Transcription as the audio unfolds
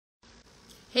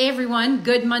Hey everyone,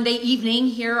 good Monday evening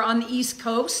here on the East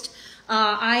Coast.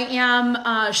 I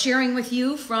am sharing with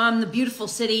you from the beautiful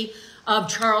city of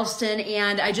Charleston,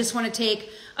 and I just want to take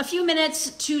a few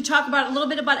minutes to talk about a little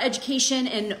bit about education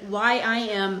and why I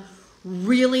am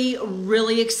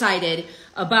really excited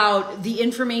about the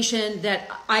information that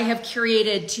I have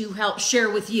curated to help share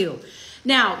with you.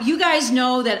 Now, you guys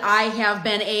know that I have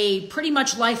been a pretty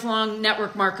much lifelong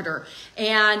network marketer,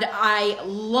 and I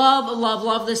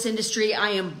love this industry. I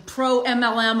am pro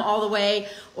MLM all the way,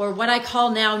 or what I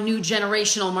call now new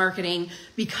generational marketing,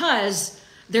 because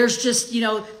there's just,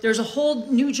 there's a whole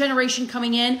new generation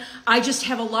coming in. I just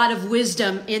have a lot of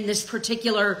wisdom in this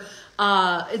particular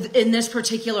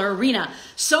arena.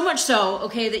 So much so,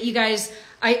 okay, that you guys,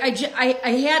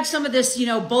 I had some of this,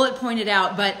 bullet pointed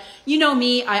out, but you know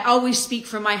me, I always speak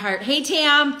from my heart. Hey,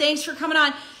 Tam, thanks for coming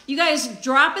on. You guys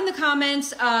drop in the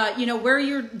comments, where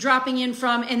you're dropping in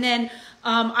from. And then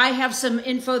I have some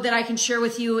info that I can share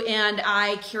with you. And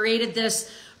I curated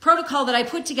this protocol that I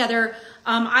put together.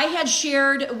 I had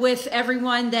shared with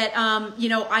everyone that,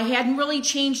 I hadn't really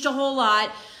changed a whole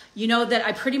lot. That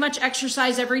I pretty much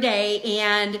exercise every day,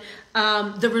 and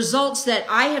the results that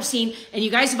I have seen, and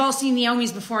you guys have all seen the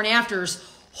Naomi's before and afters.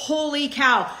 Holy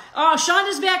cow. Oh,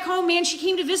 Shonda's back home, man. She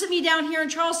came to visit me down here in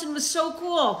Charleston. It was so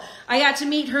cool. I got to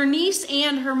meet her niece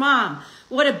and her mom.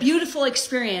 What a beautiful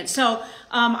experience. So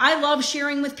I love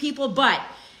sharing with people, but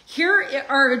here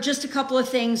are just a couple of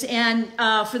things. And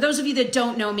for those of you that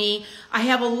don't know me, I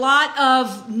have a lot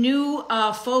of new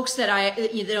folks that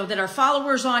that are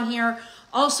followers on here,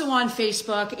 also on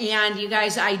Facebook. And you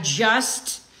guys, I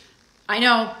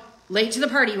know, late to the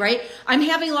party, right? I'm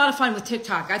having a lot of fun with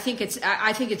TikTok. I think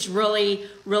it's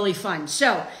really fun.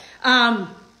 So,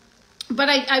 but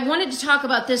I wanted to talk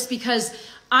about this because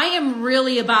I am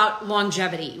really about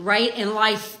longevity, right? And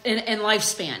life and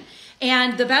lifespan.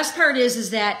 And the best part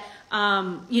is that,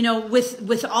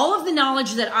 with all of the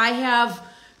knowledge that I have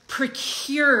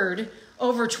procured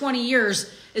over 20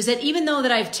 years, is that even though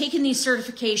that I've taken these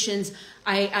certifications,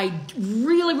 I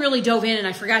really dove in, and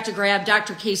I forgot to grab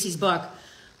Dr. Casey's book.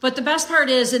 But the best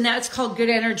part is, and that's called Good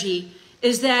Energy,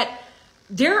 is that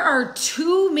there are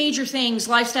two major things,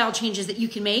 lifestyle changes that you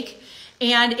can make,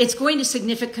 and it's going to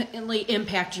significantly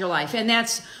impact your life. And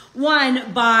that's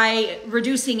one, by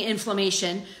reducing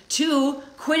inflammation; two,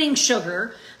 quitting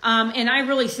sugar. And I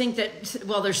really think that,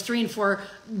 well, there's 3 and 4,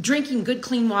 drinking good,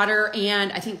 clean water,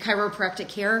 and I think chiropractic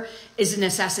care is a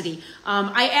necessity.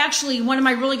 One of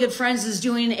my really good friends is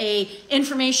doing a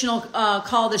informational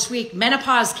call this week,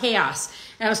 Menopause Chaos.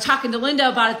 And I was talking to Linda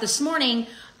about it this morning,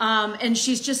 and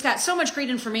she's just got so much great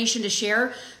information to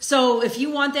share. So if you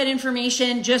want that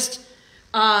information, just,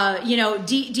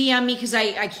 DM me, because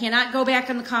I cannot go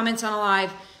back in the comments on a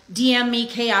live. DM me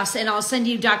Chaos, and I'll send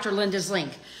you Dr. Linda's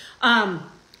link.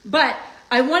 But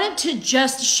I wanted to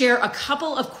just share a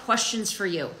couple of questions for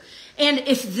you. And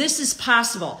if this is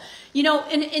possible,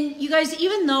 and you guys,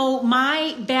 even though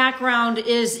my background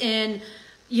is in,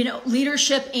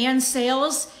 leadership and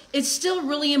sales, it's still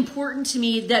really important to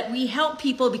me that we help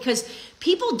people, because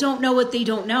people don't know what they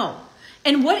don't know.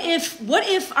 And what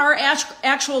if our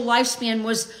actual lifespan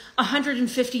was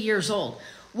 150 years old?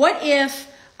 What if,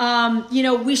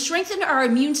 we strengthened our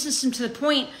immune system to the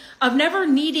point of never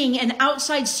needing an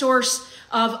outside source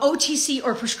of OTC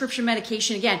or prescription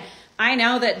medication? Again, I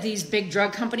know that these big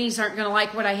drug companies aren't going to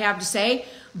like what I have to say,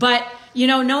 but,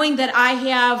 knowing that I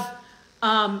have,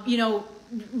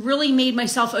 really made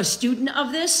myself a student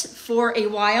of this for a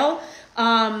while,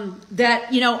 that,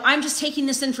 I'm just taking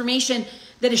this information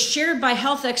that is shared by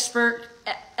health experts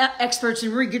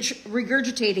and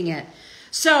regurgitating it.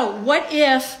 So what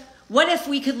if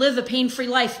we could live a pain-free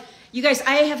life? You guys,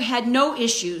 I have had no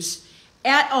issues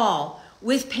at all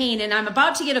with pain, and I'm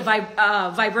about to get a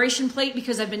vibration plate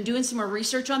because I've been doing some more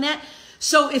research on that.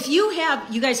 So if you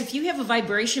have a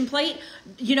vibration plate,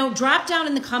 drop down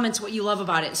in the comments what you love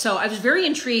about it. So I was very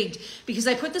intrigued because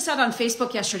I put this out on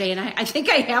Facebook yesterday, and I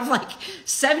think I have like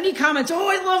 70 comments. Oh,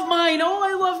 I love mine. Oh,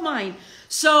 I love mine.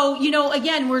 So,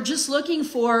 again, we're just looking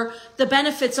for the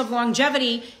benefits of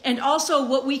longevity, and also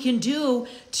what we can do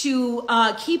to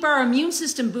keep our immune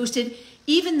system boosted,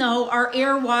 even though our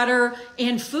air, water,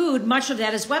 and food, much of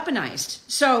that is weaponized.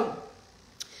 So,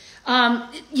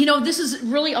 this is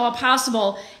really all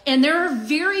possible. And there are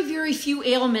very few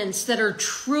ailments that are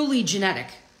truly genetic.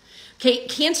 Okay,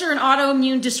 cancer and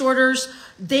autoimmune disorders,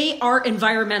 they are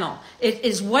environmental. It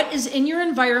is what is in your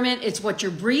environment. It's what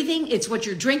you're breathing. It's what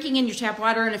you're drinking in your tap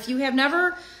water. And if you have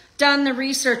never done the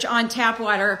research on tap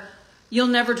water, you'll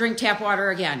never drink tap water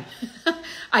again.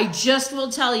 I just will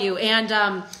tell you.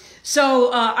 And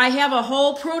So I have a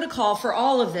whole protocol for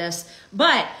all of this,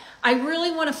 but I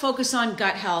really want to focus on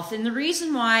gut health. And the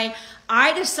reason why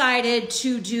I decided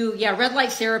to do, red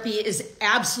light therapy is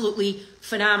absolutely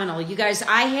phenomenal. You guys,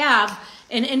 I have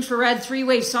an infrared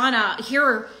 3-way sauna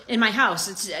here in my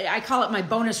house. I call it my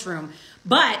bonus room.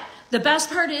 But the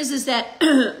best part is that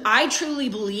I truly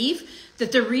believe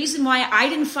that the reason why I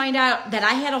didn't find out that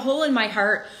I had a hole in my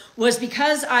heart was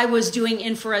because I was doing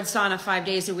infrared sauna 5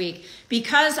 days a week,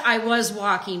 because I was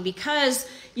walking, because,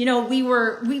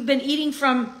 we've been eating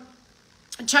from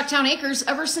Chucktown Acres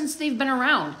ever since they've been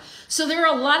around. So there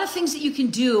are a lot of things that you can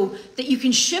do that you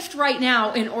can shift right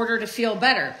now in order to feel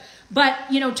better. But,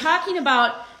 talking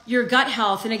about your gut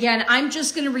health, and again, I'm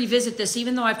just going to revisit this,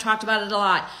 even though I've talked about it a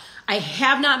lot. I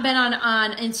have not been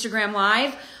on Instagram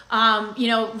Live.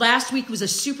 Last week was a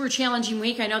super challenging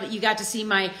week. I know that you got to see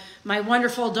my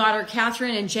wonderful daughter,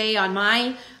 Catherine, and Jay on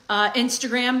my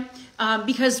Instagram,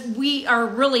 because we are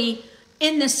really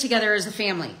in this together as a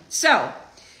family. So,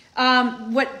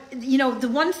 the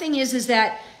one thing is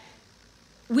that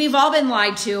we've all been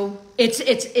lied to.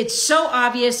 It's so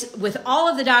obvious with all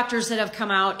of the doctors that have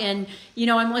come out, and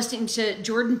I'm listening to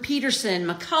Jordan Peterson,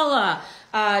 McCullough,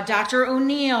 Dr.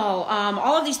 O'Neill,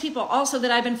 all of these people also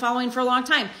that I've been following for a long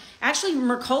time. Actually,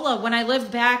 Mercola, when I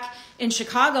lived back in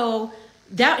Chicago,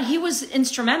 that he was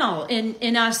instrumental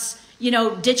in us,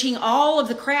 ditching all of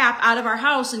the crap out of our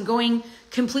house and going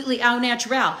completely au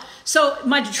naturel. So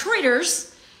my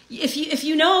Detroiters, if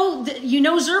you know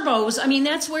Zerbo's, I mean,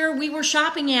 that's where we were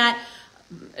shopping at.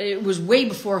 It was way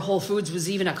before Whole Foods was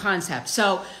even a concept.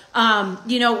 So,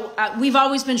 we've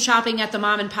always been shopping at the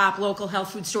mom and pop local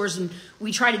health food stores, and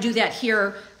we try to do that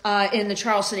here in the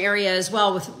Charleston area as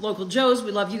well with Local Joe's.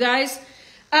 We love you guys.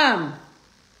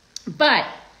 But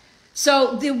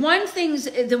so the one thing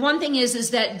is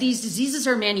that these diseases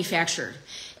are manufactured.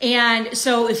 And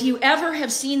so if you ever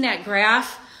have seen that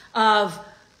graph of,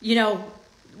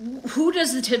 who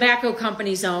does the tobacco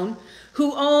companies own?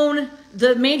 Who own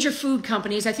the major food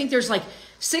companies? I think there's like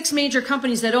 6 major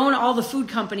companies that own all the food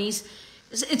companies.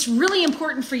 It's really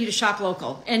important for you to shop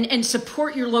local and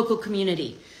support your local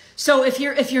community. So if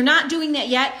you're not doing that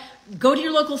yet, go to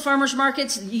your local farmers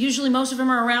markets. Usually most of them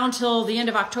are around till the end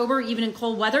of October, even in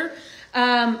cold weather.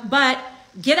 But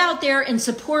get out there and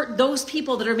support those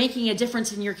people that are making a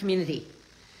difference in your community.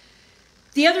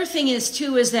 The other thing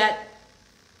is that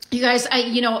you guys,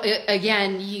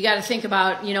 again, you got to think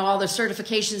about, all the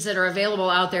certifications that are available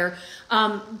out there.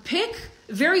 Pick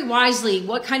very wisely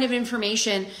what kind of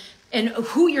information and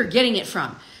who you're getting it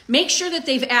from. Make sure that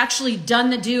they've actually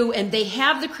done the do and they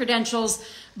have the credentials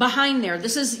behind there.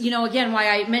 This is, again, why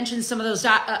I mentioned some of those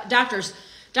doctors.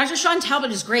 Dr. Sean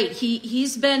Talbot is great.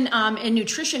 He's been in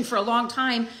nutrition for a long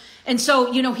time. And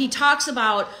so, he talks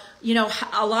about,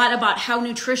 a lot about how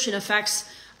nutrition affects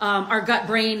our gut,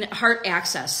 brain, heart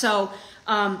axis. So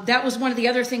that was one of the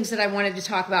other things that I wanted to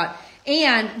talk about.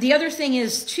 And the other thing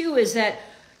is that,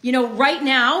 right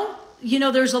now,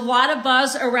 there's a lot of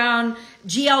buzz around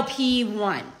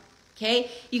GLP-1.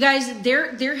 Okay, you guys,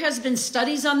 there has been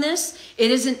studies on this. It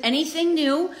isn't anything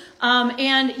new.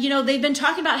 And, they've been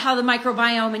talking about how the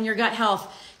microbiome and your gut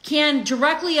health can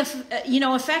directly,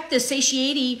 affect the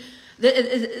satiety,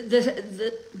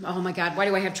 oh my God, why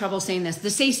do I have trouble saying this? The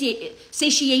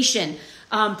satiation,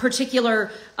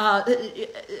 particular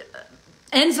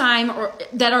enzyme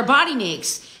that our body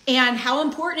makes, and how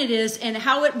important it is and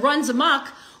how it runs amok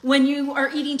when you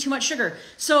are eating too much sugar.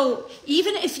 So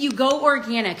even if you go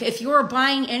organic, if you're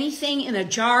buying anything in a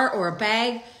jar or a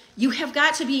bag, you have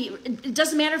got to be, it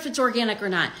doesn't matter if it's organic or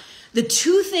not. The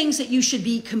 2 things that you should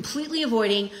be completely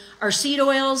avoiding are seed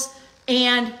oils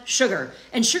and sugar.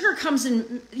 And sugar comes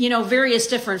in, various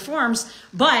different forms,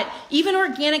 but even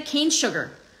organic cane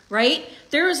sugar, right?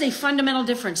 There is a fundamental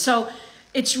difference. So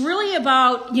it's really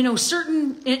about,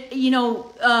 certain,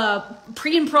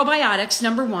 pre and probiotics,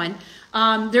 number 1.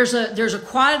 There's a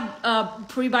quad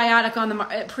prebiotic on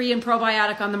the pre and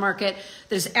probiotic on the market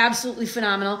that is absolutely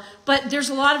phenomenal. But there's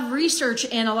a lot of research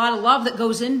and a lot of love that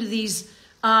goes into these,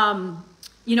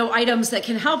 items that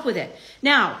can help with it.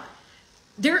 Now,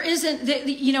 there isn't,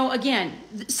 again,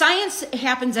 science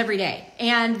happens every day.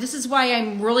 And this is why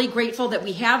I'm really grateful that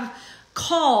we have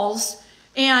calls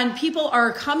and people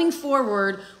are coming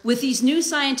forward with these new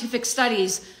scientific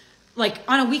studies like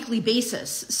on a weekly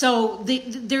basis. So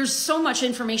there's so much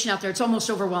information out there. It's almost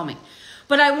overwhelming.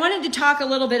 But I wanted to talk a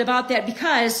little bit about that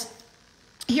because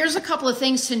here's a couple of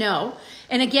things to know.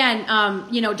 And again,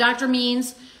 Dr.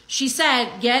 Means, she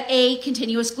said, get a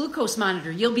continuous glucose monitor.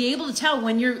 You'll be able to tell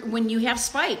when you have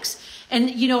spikes and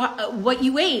what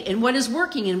you ate and what is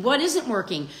working and what isn't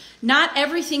working. Not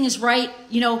everything is right.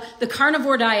 You know, the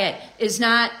carnivore diet is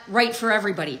not right for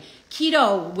everybody.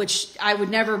 Keto, which I would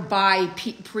never buy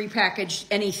prepackaged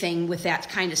anything with that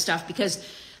kind of stuff, because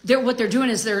what they're doing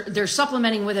is they're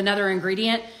supplementing with another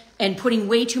ingredient and putting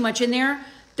way too much in there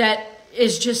that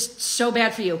is just so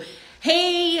bad for you.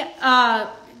 Hey,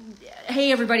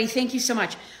 hey everybody, thank you so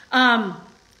much. I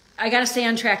got to stay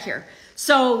on track here.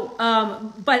 So,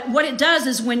 but what it does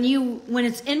is when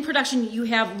it's in production, you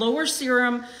have lower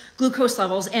serum glucose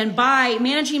levels, and by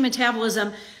managing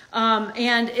metabolism,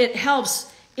 and it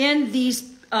helps in these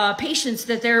patients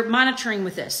that they're monitoring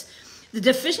with this. The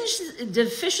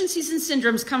deficiencies and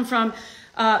syndromes come from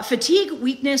fatigue,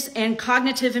 weakness, and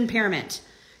cognitive impairment,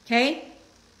 okay?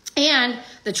 And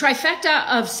the trifecta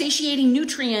of satiating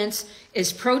nutrients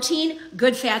is protein,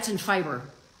 good fats, and fiber.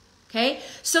 Okay,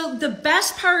 so the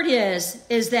best part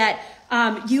is that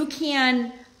you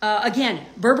can, again,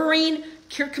 berberine,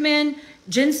 curcumin,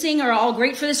 ginseng are all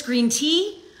great for this. Green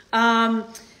tea,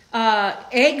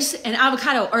 eggs, and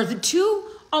avocado are the two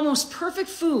almost perfect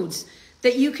foods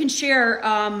that you can share,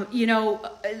 you know,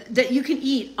 that you can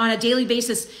eat on a daily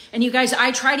basis. And you guys,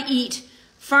 I try to eat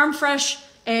farm fresh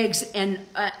eggs and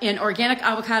organic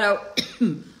avocado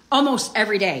almost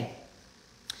every day.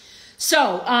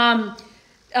 So,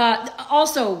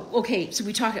 also, okay, so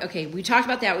we talked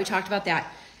about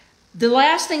that. The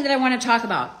last thing that I want to talk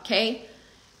about, okay,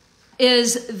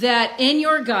 is that in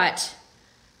your gut,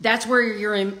 that's where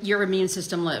your immune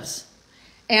system lives.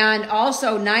 And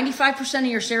also 95% of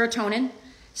your serotonin,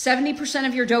 70%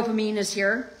 of your dopamine is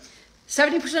here.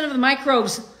 70% of the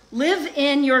microbes live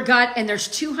in your gut, and there's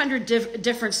 200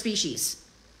 different species.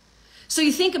 So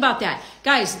you think about that.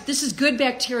 Guys, this is good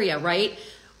bacteria, right?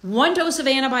 One dose of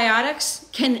antibiotics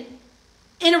can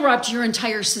interrupt your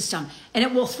entire system, and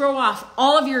it will throw off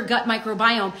all of your gut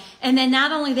microbiome. And then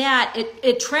not only that,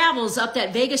 it travels up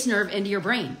that vagus nerve into your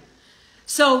brain.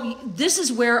 So this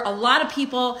is where a lot of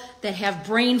people that have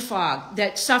brain fog,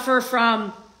 that suffer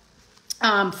from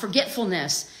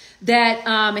forgetfulness, that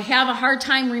have a hard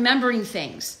time remembering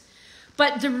things.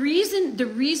 But the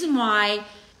reason why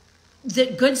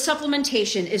that good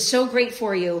supplementation is so great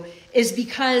for you is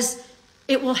because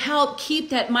it will help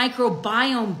keep that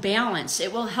microbiome balanced.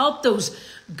 It will help those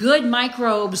good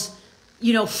microbes,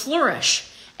 you know, flourish.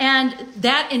 And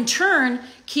that in turn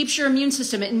keeps your immune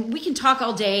system. And we can talk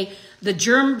all day, the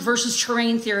germ versus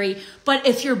terrain theory. But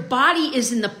if your body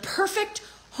is in the perfect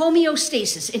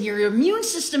homeostasis and your immune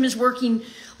system is working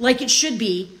like it should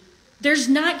be, there's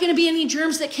not going to be any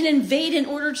germs that can invade in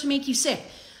order to make you sick.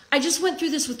 I just went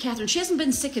through this with Catherine. She hasn't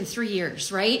been sick in 3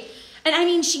 years, right? And I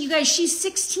mean, you guys, she's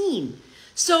 16.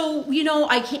 So, you know,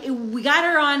 we got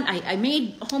her on, I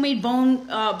made homemade bone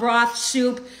broth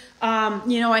soup.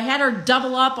 You know, I had her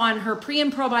double up on her pre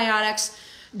and probiotics,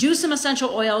 do some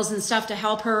essential oils and stuff to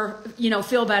help her, you know,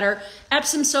 feel better.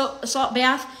 Epsom salt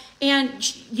bath.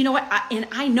 And you know what?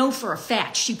 I know for a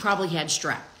fact she probably had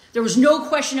strep. There was no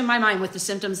question in my mind with the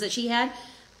symptoms that she had.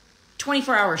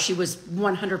 24 hours, she was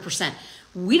 100%.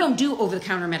 We don't do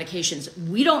over-the-counter medications.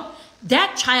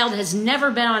 That child has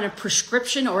never been on a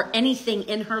prescription or anything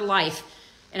in her life.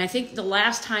 And I think the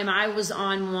last time I was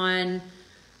on one,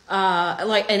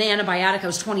 like an antibiotic, I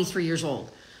was 23 years old.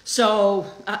 So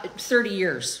 30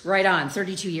 years, right on,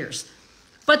 32 years.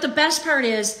 But the best part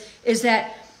is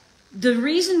that the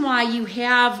reason why you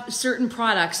have certain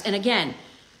products, and again,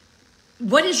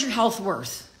 what is your health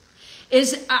worth?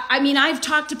 I mean, I've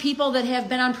talked to people that have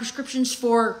been on prescriptions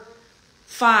for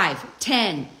 5,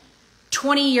 10,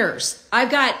 20 years.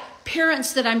 I've got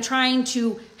parents that I'm trying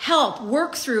to help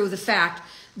work through the fact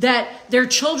that their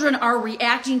children are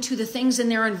reacting to the things in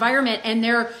their environment, and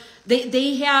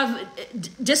they have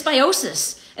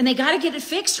dysbiosis, and they got to get it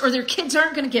fixed, or their kids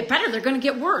aren't going to get better. They're going to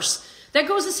get worse. That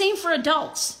goes the same for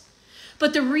adults.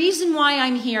 But the reason why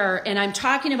I'm here and I'm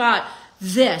talking about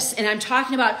this, and I'm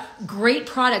talking about great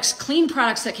products, clean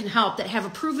products that can help, that have a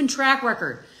proven track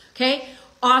record, okay?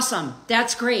 Awesome,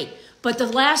 that's great. But the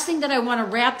last thing that I want to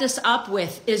wrap this up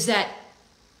with is that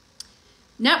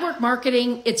network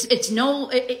marketing,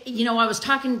 you know, I was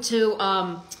talking to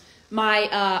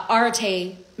my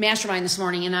Arate mastermind this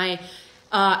morning, and I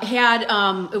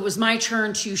it was my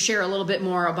turn to share a little bit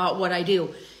more about what I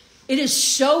do. It is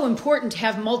so important to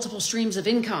have multiple streams of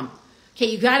income. Okay,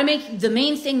 you got to make the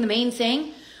main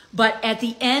thing, but at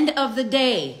the end of the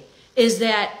day is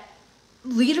that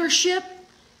leadership,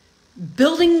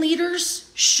 building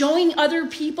leaders, showing other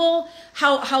people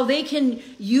how they can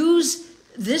use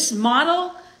this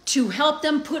model to help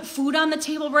them put food on the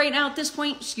table right now at this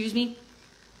point,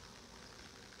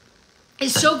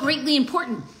 is so greatly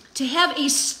important. To have a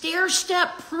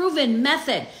stair-step proven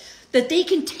method that they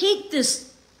can take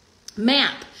this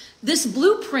map, this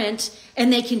blueprint,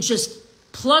 and they can just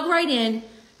plug right in,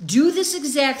 do this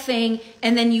exact thing,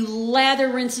 and then you lather,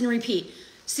 rinse, and repeat.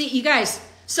 See, you guys,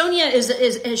 Sonia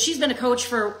she's been a coach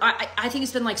for, I think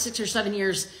it's been like 6 or 7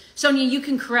 years. Sonia, you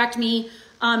can correct me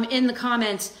in the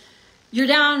comments. You're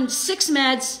down 6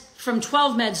 meds from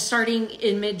 12 meds starting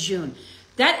in mid-June.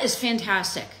 That is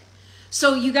fantastic.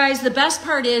 So you guys, the best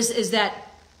part is that,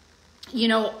 you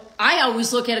know, I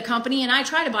always look at a company and I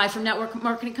try to buy from network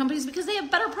marketing companies because they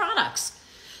have better products.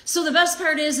 So the best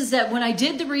part is that when I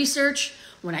did the research,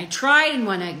 when I tried, and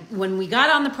when we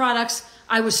got on the products,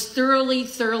 I was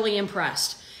thoroughly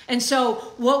impressed. And so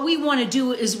what we want to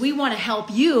do is we want to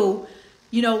help you,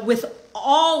 you know, with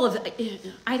all of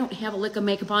I don't have a lick of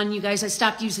makeup on, you guys. I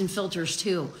stopped using filters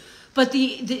too. But the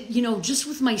you know, just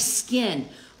with my skin,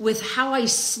 with how I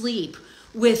sleep,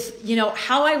 with, you know,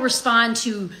 how I respond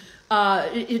to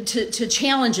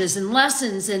challenges and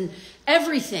lessons and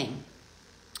everything.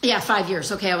 Yeah, 5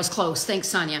 years. Okay, I was close. Thanks,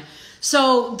 Sonia.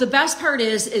 So the best part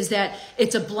is that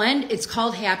it's a blend. It's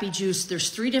called Happy Juice. There's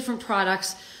 3 different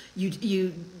products.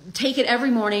 You take it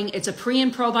every morning. It's a pre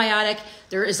and probiotic.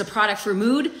 There is a product for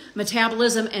mood,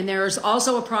 metabolism, and there is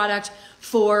also a product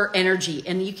for energy.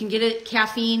 And you can get it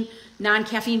caffeine,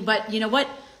 non-caffeine, but you know what?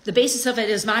 The basis of it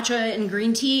is matcha and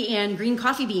green tea and green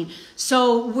coffee bean.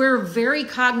 So we're very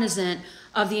cognizant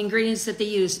of the ingredients that they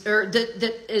use, or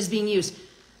that is being used.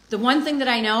 The one thing that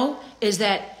I know is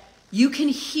that you can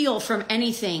heal from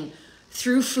anything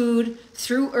through food,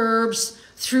 through herbs,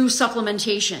 through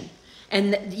supplementation.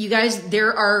 And you guys,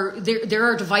 there are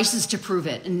devices to prove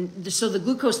it. And so the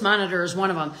glucose monitor is one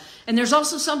of them. And there's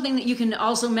also something that you can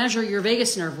also measure your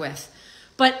vagus nerve with.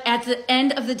 But at the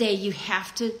end of the day, you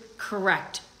have to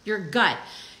correct your gut.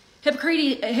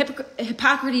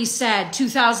 Hippocrates said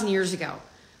 2,000 years ago,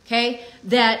 okay,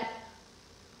 that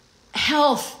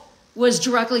health was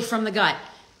directly from the gut.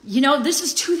 You know, this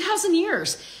is 2,000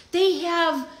 years. They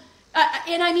have,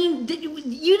 and I mean,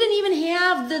 you didn't even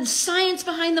have the science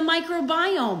behind the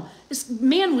microbiome. This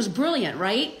man was brilliant,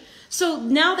 right? So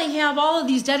now they have all of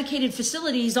these dedicated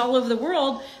facilities all over the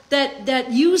world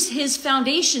that use his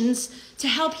foundations to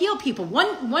help heal people.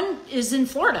 One is in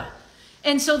Florida.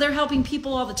 And so they're helping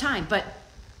people all the time. But,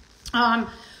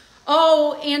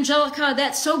 oh, Angelica,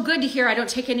 that's so good to hear. I don't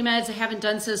take any meds. I haven't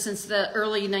done so since the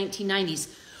early 1990s.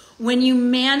 When you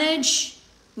manage,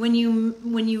 I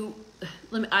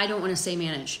don't want to say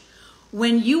manage.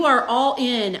 When you are all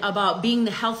in about being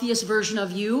the healthiest version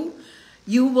of you,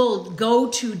 you will go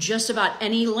to just about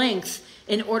any length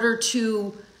in order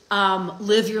to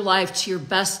live your life to your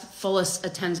best, fullest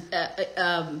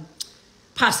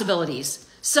possibilities.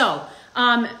 So,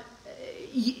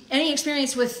 any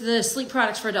experience with the sleep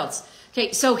products for adults?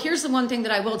 Okay, so here's the one thing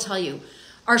that I will tell you.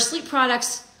 Our sleep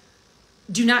products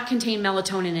do not contain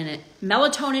melatonin in it.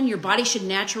 Melatonin, your body should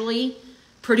naturally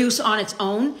produce on its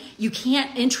own. You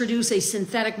can't introduce a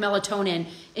synthetic melatonin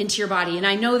into your body. And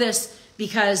I know this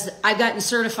because I've gotten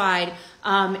certified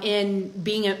in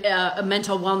being a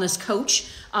mental wellness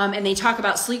coach. And they talk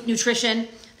about sleep nutrition.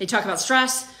 They talk about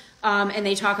stress. And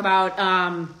they talk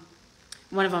about,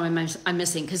 one of them I'm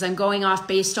missing because I'm going off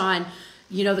based on,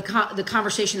 you know, the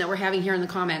conversation that we're having here in the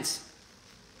comments.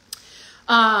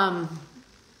 You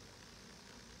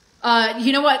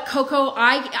know what, Coco,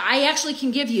 I actually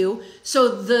can give you,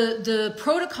 so the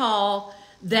protocol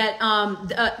that,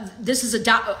 this is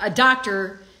a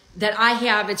doctor that I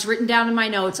have, it's written down in my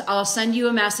notes. I'll send you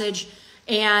a message,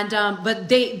 and, but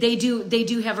they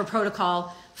do have a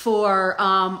protocol for,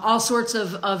 all sorts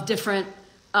of different,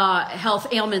 health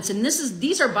ailments. And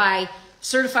these are by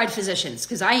certified physicians,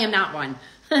 because I am not one.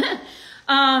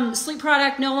 Sleep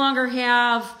product no longer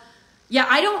have. Yeah,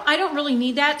 I don't really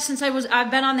need that since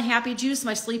I've been on the Happy Juice.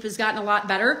 My sleep has gotten a lot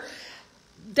better.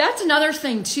 That's another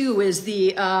thing too, is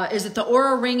it the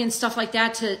Oura Ring and stuff like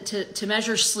that to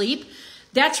measure sleep.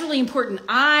 That's really important.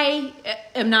 I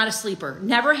am not a sleeper,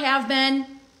 never have been.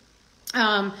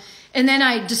 And then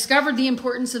I discovered the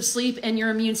importance of sleep and your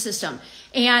immune system.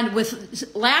 And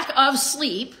with lack of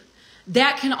sleep,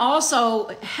 that can also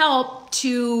help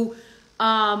to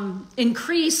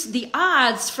increase the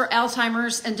odds for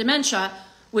Alzheimer's and dementia,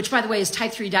 which by the way is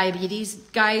type 3 diabetes,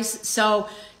 guys. So,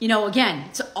 you know, again,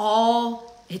 it's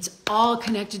all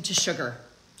connected to sugar.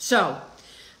 So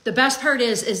the best part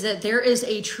is that there is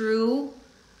a true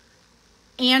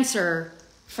answer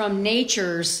from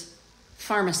Nature's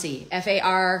Pharmacy,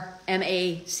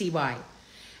 Pharmacy.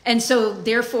 And so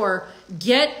therefore,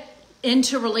 get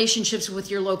into relationships with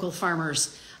your local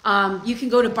farmers. You can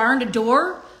go to Barn to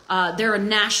Door. They're a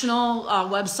national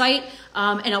website,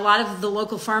 and a lot of the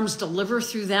local farms deliver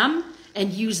through them.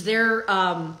 and use their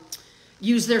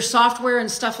software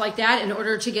and stuff like that in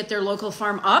order to get their local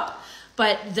farm up.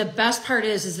 But the best part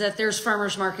is that there's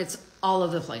farmers markets all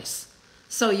over the place.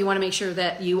 So you want to make sure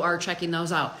that you are checking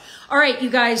those out. All right, you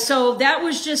guys. So that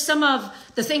was just some of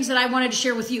the things that I wanted to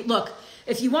share with you. Look,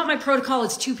 if you want my protocol,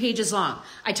 it's 2 pages long.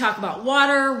 I talk about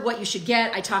water, what you should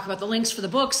get. I talk about the links for the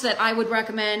books that I would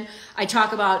recommend. I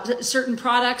talk about certain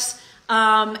products. You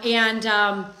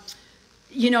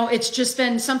know, it's just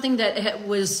been something that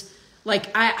was like,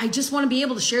 I just want to be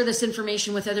able to share this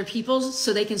information with other people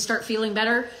so they can start feeling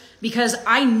better, because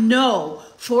I know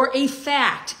for a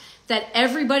fact that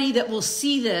everybody that will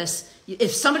see this,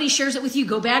 if somebody shares it with you,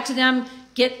 go back to them,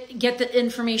 get the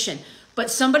information. But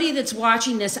somebody that's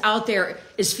watching this out there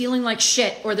is feeling like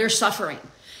shit, or they're suffering.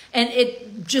 And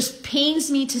it just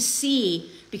pains me to see,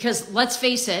 because let's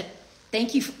face it,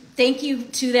 thank you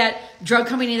to that drug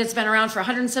company that's been around for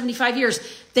 175 years.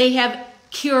 They have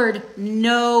cured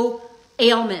no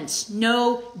ailments,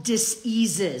 no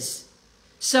diseases.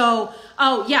 So,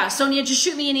 oh yeah, Sonia, just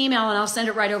shoot me an email and I'll send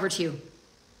it right over to you.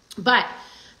 But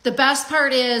the best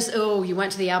part is, oh, you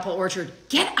went to the apple orchard.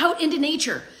 Get out into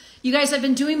nature. You guys, I've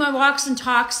been doing my walks and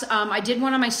talks. I did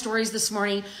one of my stories this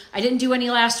morning. I didn't do any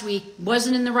last week.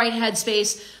 Wasn't in the right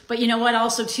headspace. But you know what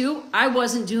also too? I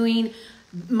wasn't doing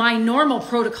my normal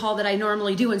protocol that I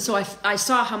normally do. And so I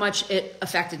saw how much it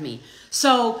affected me.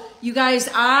 So you guys,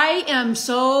 I am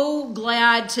so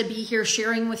glad to be here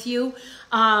sharing with you.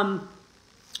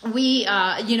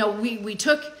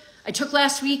 I took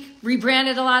last week,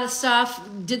 rebranded a lot of stuff,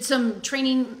 did some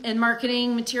training and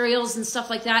marketing materials and stuff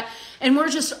like that. And we're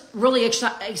just really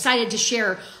excited to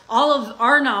share all of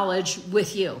our knowledge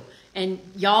with you. And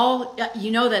y'all, you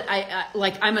know that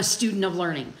I'm a student of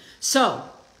learning. So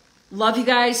love you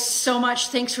guys so much.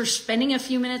 Thanks for spending a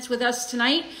few minutes with us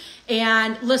tonight.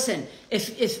 And listen,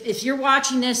 if you're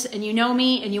watching this and you know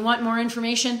me and you want more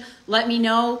information, let me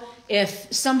know.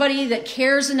 If somebody that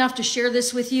cares enough to share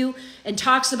this with you and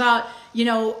talks about, you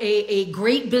know, a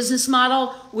great business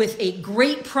model with a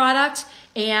great product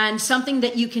and something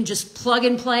that you can just plug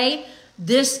and play,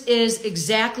 this is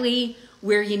exactly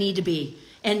where you need to be.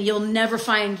 And you'll never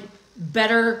find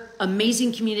better,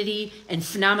 amazing community and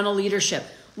phenomenal leadership.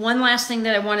 One last thing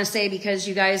that I want to say, because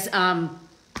you guys, I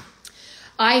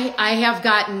have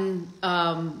gotten,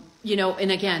 you know,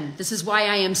 and again, this is why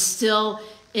I am still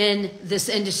in this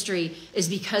industry, is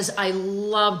because I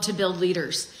love to build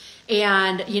leaders.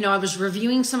 And, you know, I was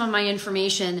reviewing some of my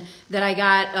information that I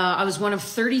got. I was one of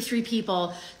 33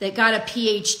 people that got a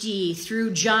PhD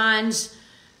through John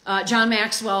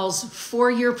Maxwell's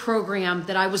 4-year program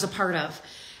that I was a part of.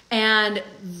 And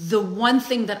the one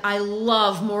thing that I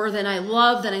love more than I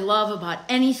love about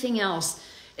anything else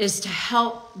is to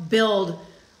help build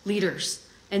leaders.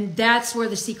 And that's where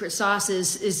the secret sauce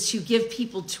is to give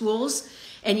people tools,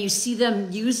 and you see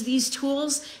them use these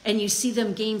tools and you see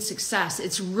them gain success.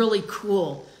 It's really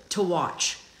cool to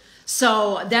watch.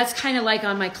 So that's kind of like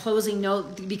on my closing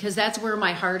note, because that's where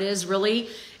my heart is really,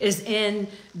 is in,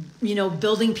 you know,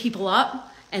 building people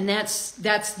up. And that's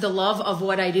the love of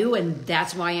what I do, and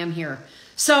that's why I'm here.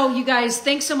 So you guys,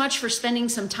 thanks so much for spending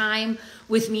some time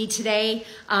with me today.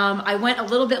 I went a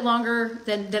little bit longer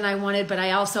than I wanted, but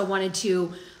I also wanted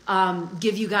to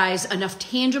give you guys enough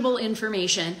tangible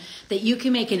information that you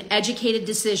can make an educated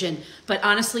decision. But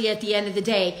honestly, at the end of the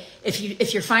day,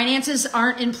 if your finances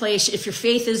aren't in place, if your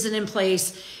faith isn't in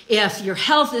place, if your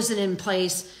health isn't in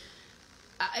place,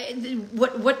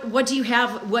 what do you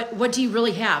have? What do you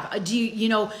really have? You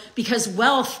know, because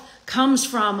wealth comes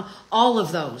from all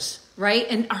of those, right?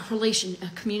 And our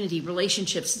community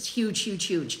relationships, it's huge, huge,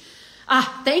 huge.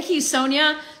 Thank you,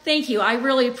 Sonia. Thank you. I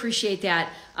really appreciate that.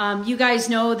 You guys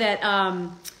know that,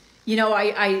 you know,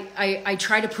 I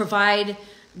try to provide,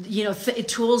 you know,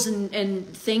 tools and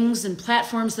things and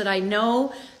platforms that I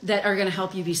know that are going to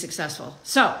help you be successful.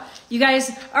 So you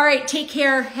guys, all right, take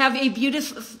care. Have a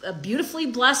beautifully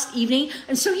blessed evening.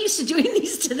 I'm so used to doing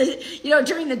these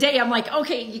during the day. I'm like,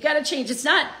 okay, you got to change. It's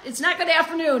not good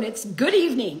afternoon. It's good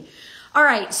evening. All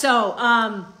right.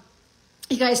 So,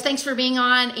 you guys, thanks for being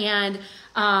on. And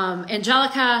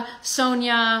Angelica,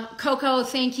 Sonia, Coco,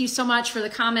 thank you so much for the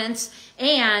comments,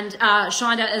 and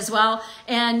Shonda as well.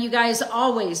 And you guys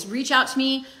always reach out to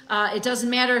me. It doesn't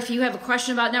matter if you have a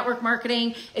question about network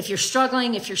marketing, if you're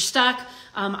struggling, if you're stuck.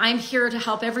 I'm here to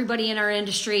help everybody in our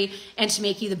industry and to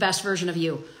make you the best version of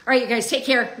you. All right, you guys, take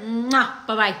care.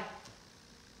 Bye-bye.